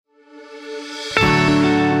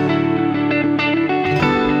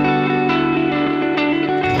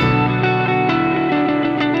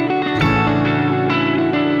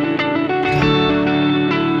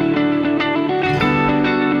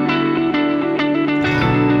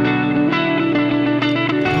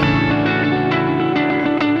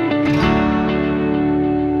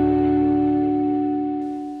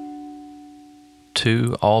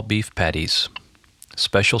2 all-beef patties,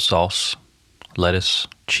 special sauce, lettuce,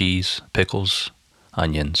 cheese, pickles,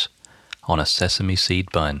 onions, on a sesame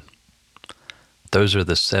seed bun. Those are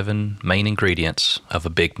the 7 main ingredients of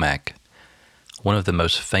a Big Mac, one of the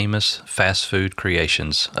most famous fast food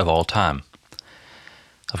creations of all time.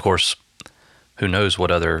 Of course, who knows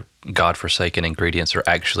what other godforsaken ingredients are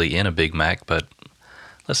actually in a Big Mac, but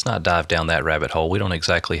let's not dive down that rabbit hole. We don't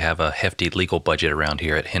exactly have a hefty legal budget around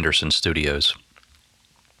here at Henderson Studios.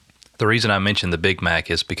 The reason I mentioned the Big Mac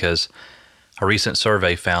is because a recent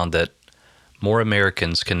survey found that more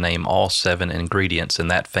Americans can name all 7 ingredients in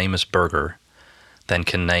that famous burger than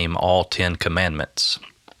can name all 10 commandments.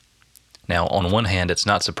 Now, on one hand, it's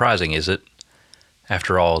not surprising, is it?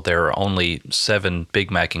 After all, there are only 7 Big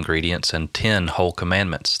Mac ingredients and 10 whole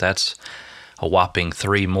commandments. That's a whopping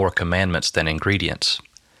 3 more commandments than ingredients.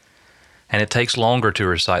 And it takes longer to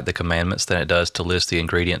recite the commandments than it does to list the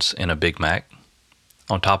ingredients in a Big Mac.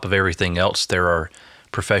 On top of everything else, there are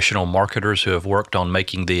professional marketers who have worked on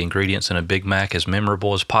making the ingredients in a Big Mac as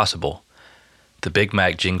memorable as possible. The Big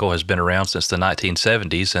Mac jingle has been around since the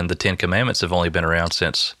 1970s, and the 10 Commandments have only been around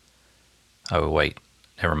since... Oh, wait.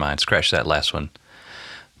 Never mind. Scratch that last one.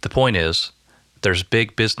 The point is, there's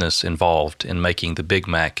big business involved in making the Big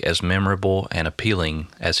Mac as memorable and appealing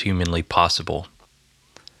as humanly possible.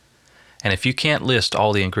 And if you can't list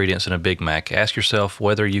all the ingredients in a Big Mac, ask yourself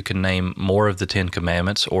whether you can name more of the 10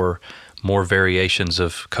 Commandments or more variations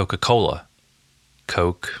of Coca-Cola.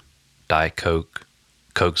 Coke, Diet Coke,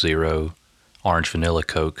 Coke Zero, Orange Vanilla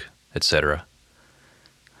Coke, etc.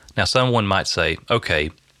 Now, someone might say,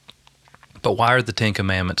 okay, but why are the 10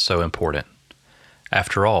 Commandments so important?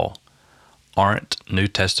 After all, aren't New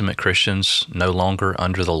Testament Christians no longer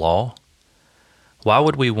under the law? Why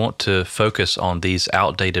would we want to focus on these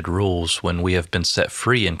outdated rules when we have been set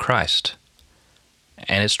free in Christ?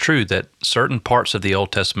 And it's true that certain parts of the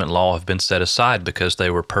Old Testament law have been set aside because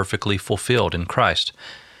they were perfectly fulfilled in Christ.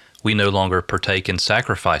 We no longer partake in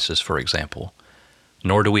sacrifices, for example,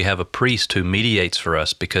 nor do we have a priest who mediates for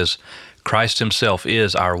us because Christ himself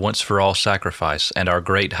is our once-for-all sacrifice and our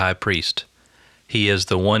great high priest. He is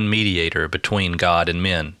the one mediator between God and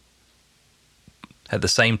men. At the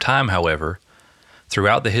same time, however,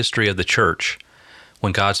 throughout the history of the church,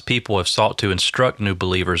 when God's people have sought to instruct new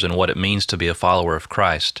believers in what it means to be a follower of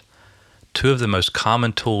Christ, 2 of the most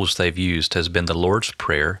common tools they've used has been the Lord's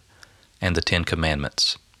Prayer and the 10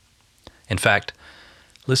 Commandments. In fact,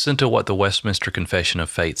 listen to what the Westminster Confession of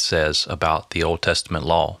Faith says about the Old Testament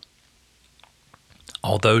law.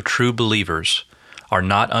 Although true believers are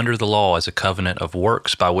not under the law as a covenant of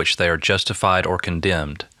works by which they are justified or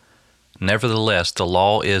condemned, nevertheless the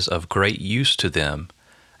law is of great use to them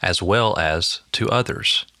as well as to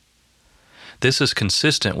others. This is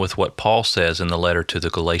consistent with what Paul says in the letter to the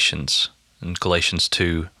Galatians, in Galatians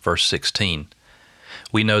 2, verse 16.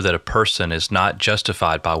 We know that a person is not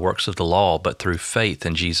justified by works of the law, but through faith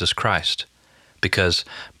in Jesus Christ, because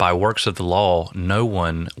by works of the law no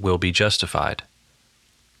one will be justified.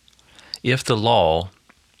 If the law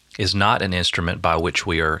is not an instrument by which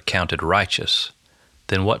we are counted righteous,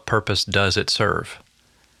 then what purpose does it serve?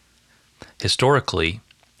 Historically,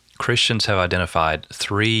 Christians have identified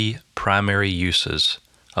 3 primary uses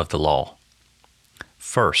of the law.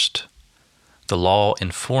 First, the law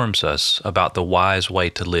informs us about the wise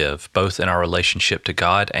way to live, both in our relationship to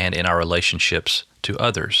God and in our relationships to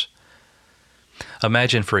others.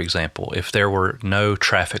 Imagine, for example, if there were no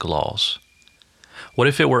traffic laws. What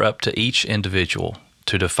if it were up to each individual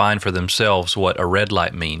to define for themselves what a red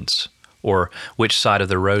light means, or which side of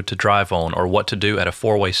the road to drive on, or what to do at a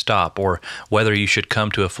 4-way stop, or whether you should come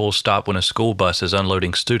to a full stop when a school bus is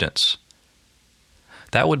unloading students?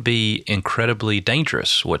 That would be incredibly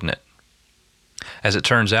dangerous, wouldn't it? As it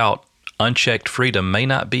turns out, unchecked freedom may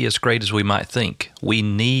not be as great as we might think. We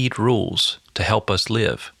need rules to help us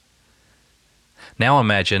live. Now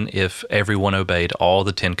imagine if everyone obeyed all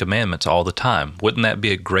the 10 Commandments all the time. Wouldn't that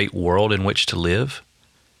be a great world in which to live?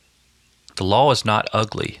 The law is not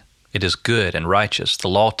ugly. It is good and righteous. The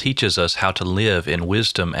law teaches us how to live in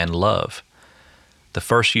wisdom and love. The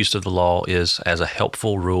first use of the law is as a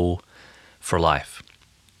helpful rule for life.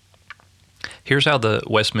 Here's how the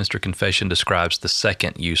Westminster Confession describes the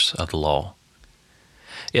second use of the law.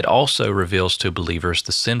 It also reveals to believers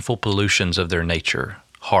the sinful pollutions of their nature,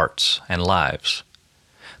 hearts, and lives.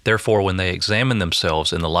 Therefore, when they examine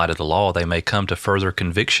themselves in the light of the law, they may come to further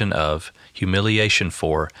conviction of, humiliation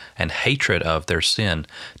for, and hatred of their sin,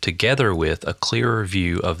 together with a clearer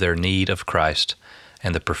view of their need of Christ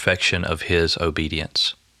and the perfection of His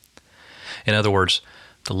obedience. In other words,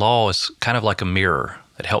 the law is kind of like a mirror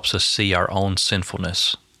that helps us see our own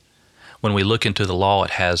sinfulness. When we look into the law,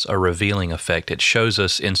 it has a revealing effect. It shows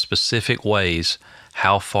us in specific ways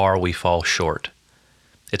how far we fall short.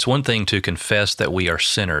 It's one thing to confess that we are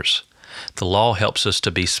sinners. The law helps us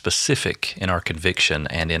to be specific in our conviction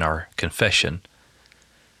and in our confession.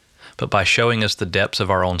 But by showing us the depths of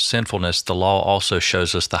our own sinfulness, the law also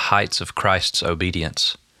shows us the heights of Christ's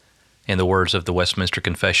obedience. In the words of the Westminster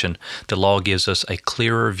Confession, the law gives us a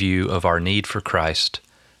clearer view of our need for Christ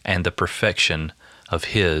and the perfection of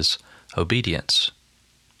His obedience.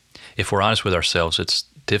 If we're honest with ourselves, it's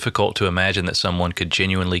difficult to imagine that someone could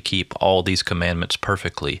genuinely keep all these commandments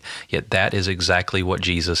perfectly, yet that is exactly what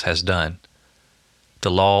Jesus has done.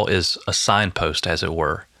 The law is a signpost, as it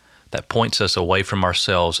were, that points us away from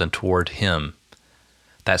ourselves and toward Him.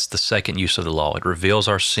 That's the second use of the law. It reveals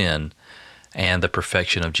our sin and the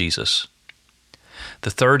perfection of Jesus.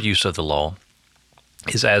 The third use of the law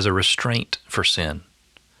is as a restraint for sin,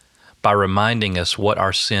 by reminding us what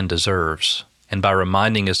our sin deserves, and by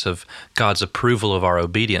reminding us of God's approval of our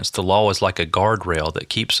obedience. The law is like a guardrail that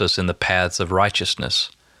keeps us in the paths of righteousness.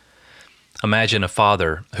 Imagine a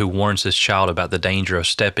father who warns his child about the danger of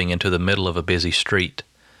stepping into the middle of a busy street.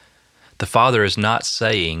 The father is not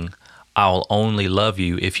saying, "I'll only love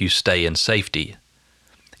you if you stay in safety."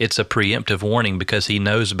 It's a preemptive warning because he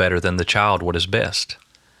knows better than the child what is best.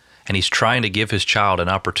 And he's trying to give his child an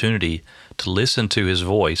opportunity to listen to his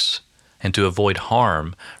voice and to avoid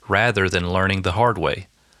harm rather than learning the hard way.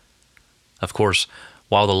 Of course,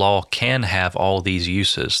 while the law can have all these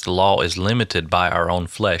uses, the law is limited by our own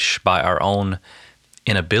flesh, by our own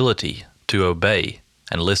inability to obey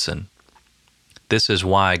and listen. This is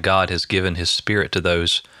why God has given His Spirit to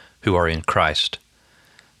those who are in Christ.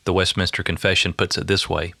 The Westminster Confession puts it this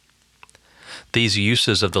way: these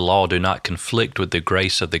uses of the law do not conflict with the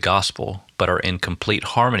grace of the gospel, but are in complete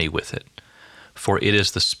harmony with it. For it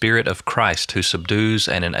is the Spirit of Christ who subdues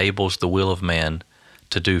and enables the will of man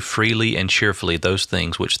to do freely and cheerfully those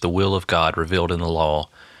things which the will of God revealed in the law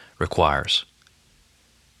requires.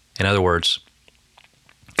 In other words,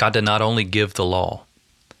 God did not only give the law,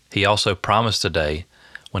 He also promised a day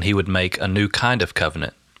when He would make a new kind of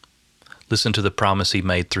covenant. Listen to the promise He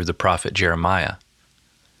made through the prophet Jeremiah.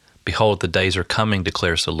 "Behold, the days are coming,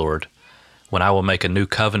 declares the Lord, when I will make a new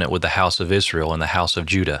covenant with the house of Israel and the house of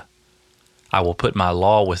Judah. I will put my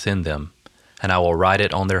law within them, and I will write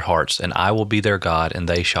it on their hearts, and I will be their God, and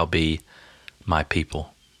they shall be my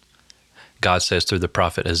people." God says through the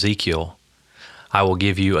prophet Ezekiel, "I will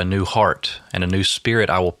give you a new heart, and a new spirit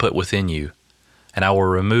I will put within you, and I will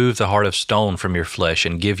remove the heart of stone from your flesh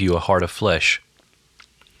and give you a heart of flesh.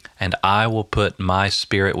 And I will put my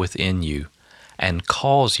Spirit within you and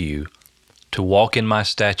cause you to walk in my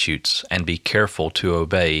statutes and be careful to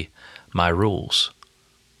obey my rules."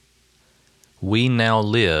 We now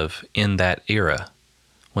live in that era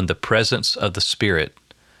when the presence of the Spirit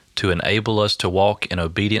to enable us to walk in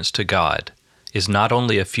obedience to God is not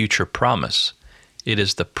only a future promise, it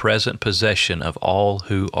is the present possession of all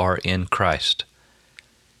who are in Christ.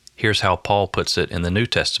 Here's how Paul puts it in the New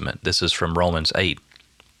Testament. This is from Romans 8.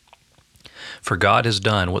 "For God has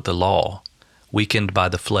done what the law, weakened by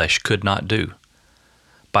the flesh, could not do.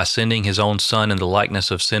 By sending His own Son in the likeness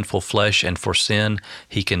of sinful flesh, and for sin,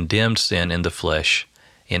 He condemned sin in the flesh,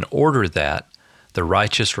 in order that the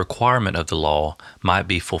righteous requirement of the law might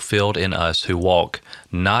be fulfilled in us who walk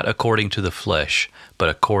not according to the flesh, but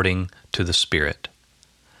according to the Spirit."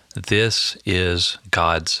 This is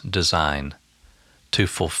God's design, to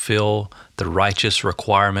fulfill the righteous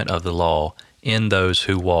requirement of the law in those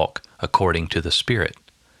who walk according to the Spirit.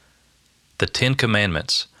 The Ten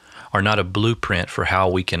Commandments are not a blueprint for how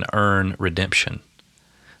we can earn redemption.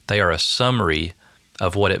 They are a summary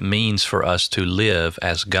of what it means for us to live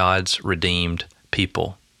as God's redeemed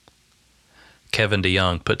people. Kevin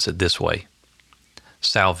DeYoung puts it this way: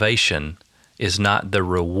 salvation is not the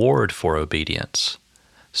reward for obedience.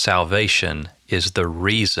 Salvation is the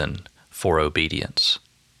reason for obedience.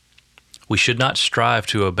 We should not strive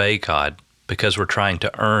to obey God because we're trying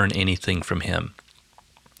to earn anything from Him.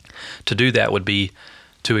 To do that would be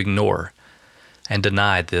to ignore and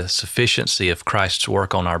deny the sufficiency of Christ's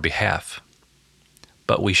work on our behalf.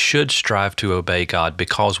 But we should strive to obey God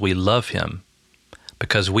because we love Him,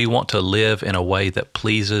 because we want to live in a way that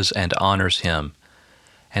pleases and honors Him,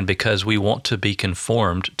 and because we want to be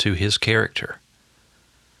conformed to His character.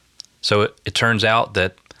 So it turns out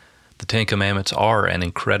that the Ten Commandments are an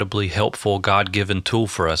incredibly helpful God-given tool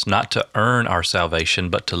for us, not to earn our salvation,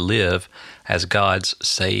 but to live as God's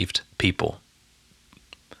saved people.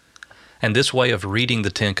 And this way of reading the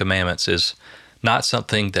Ten Commandments is not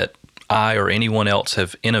something that I or anyone else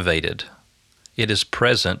have innovated. It is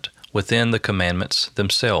present within the commandments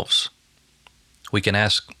themselves. we can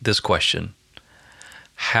ask this question: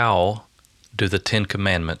 how do the Ten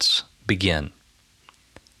Commandments begin?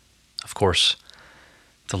 Of course,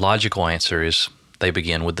 the logical answer is they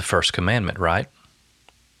begin with the first commandment, right?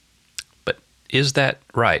 But is that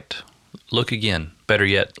right? Look again. Better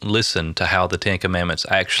yet, listen to how the Ten Commandments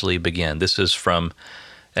actually begin. This is from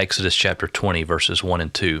Exodus chapter 20, verses 1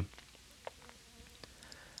 and 2.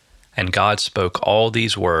 And God spoke all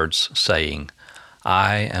these words, saying,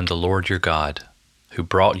 I am the Lord your God, who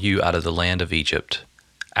brought you out of the land of Egypt,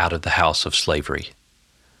 out of the house of slavery.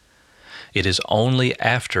 It is only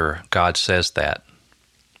after God says that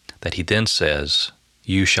he then says,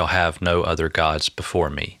 you shall have no other gods before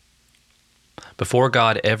me. Before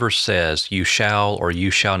God ever says, you shall or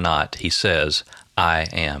you shall not, he says, I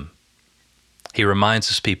am. He reminds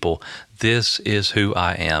his people, this is who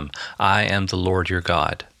I am. I am the Lord your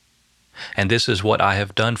God. And this is what I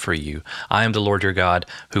have done for you. I am the Lord your God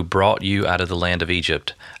who brought you out of the land of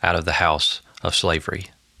Egypt, out of the house of slavery.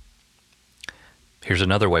 Here's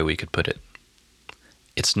another way we could put it.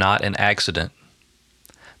 It's not an accident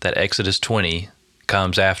that Exodus 20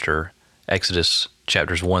 comes after Exodus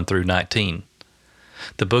chapters 1 through 19.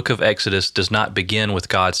 The book of Exodus does not begin with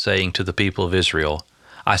God saying to the people of Israel,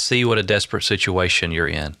 I see what a desperate situation you're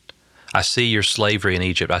in. I see your slavery in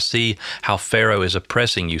Egypt. I see how Pharaoh is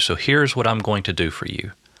oppressing you, so here's what I'm going to do for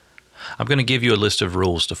you. I'm going to give you a list of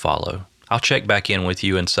rules to follow. I'll check back in with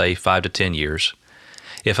you in, say, 5 to 10 years.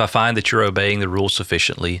 If I find that you're obeying the rules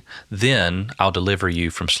sufficiently, then I'll deliver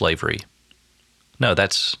you from slavery. No,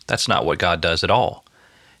 that's not what God does at all.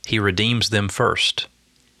 He redeems them first.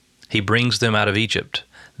 He brings them out of Egypt.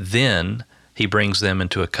 Then he brings them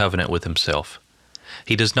into a covenant with himself.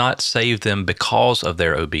 He does not save them because of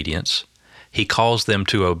their obedience. He calls them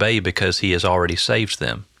to obey because he has already saved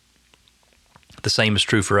them. The same is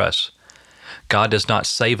true for us. God does not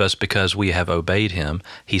save us because we have obeyed him.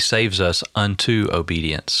 He saves us unto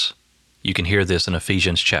obedience. You can hear this in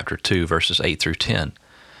Ephesians chapter 2, verses 8 through 10.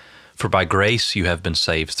 For by grace you have been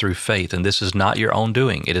saved through faith, and this is not your own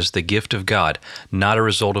doing. It is the gift of God, not a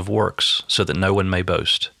result of works, so that no one may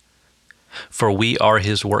boast. For we are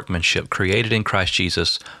his workmanship, created in Christ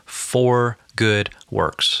Jesus for good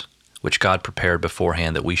works, which God prepared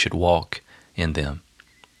beforehand that we should walk in them.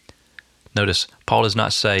 Notice, Paul does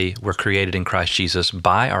not say we're created in Christ Jesus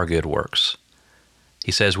by our good works.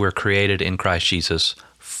 He says we're created in Christ Jesus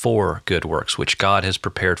for good works, which God has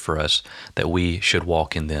prepared for us that we should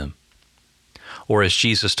walk in them. Or as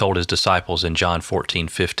Jesus told his disciples in John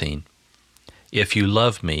 14:15, if you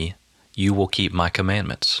love me, you will keep my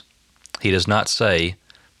commandments. He does not say,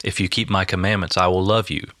 if you keep my commandments, I will love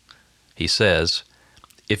you. He says,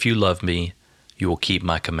 if you love me, you will keep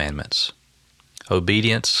my commandments.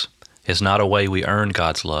 Obedience is not a way we earn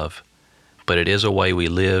God's love, but it is a way we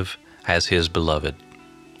live as his beloved.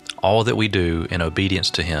 All that we do in obedience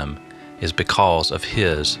to him is because of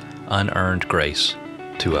his unearned grace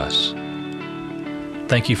to us.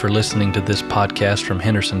 Thank you for listening to this podcast from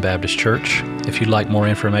Henderson Baptist Church. If you'd like more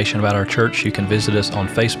information about our church, you can visit us on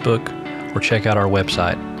Facebook or check out our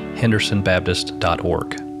website,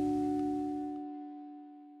 hendersonbaptist.org.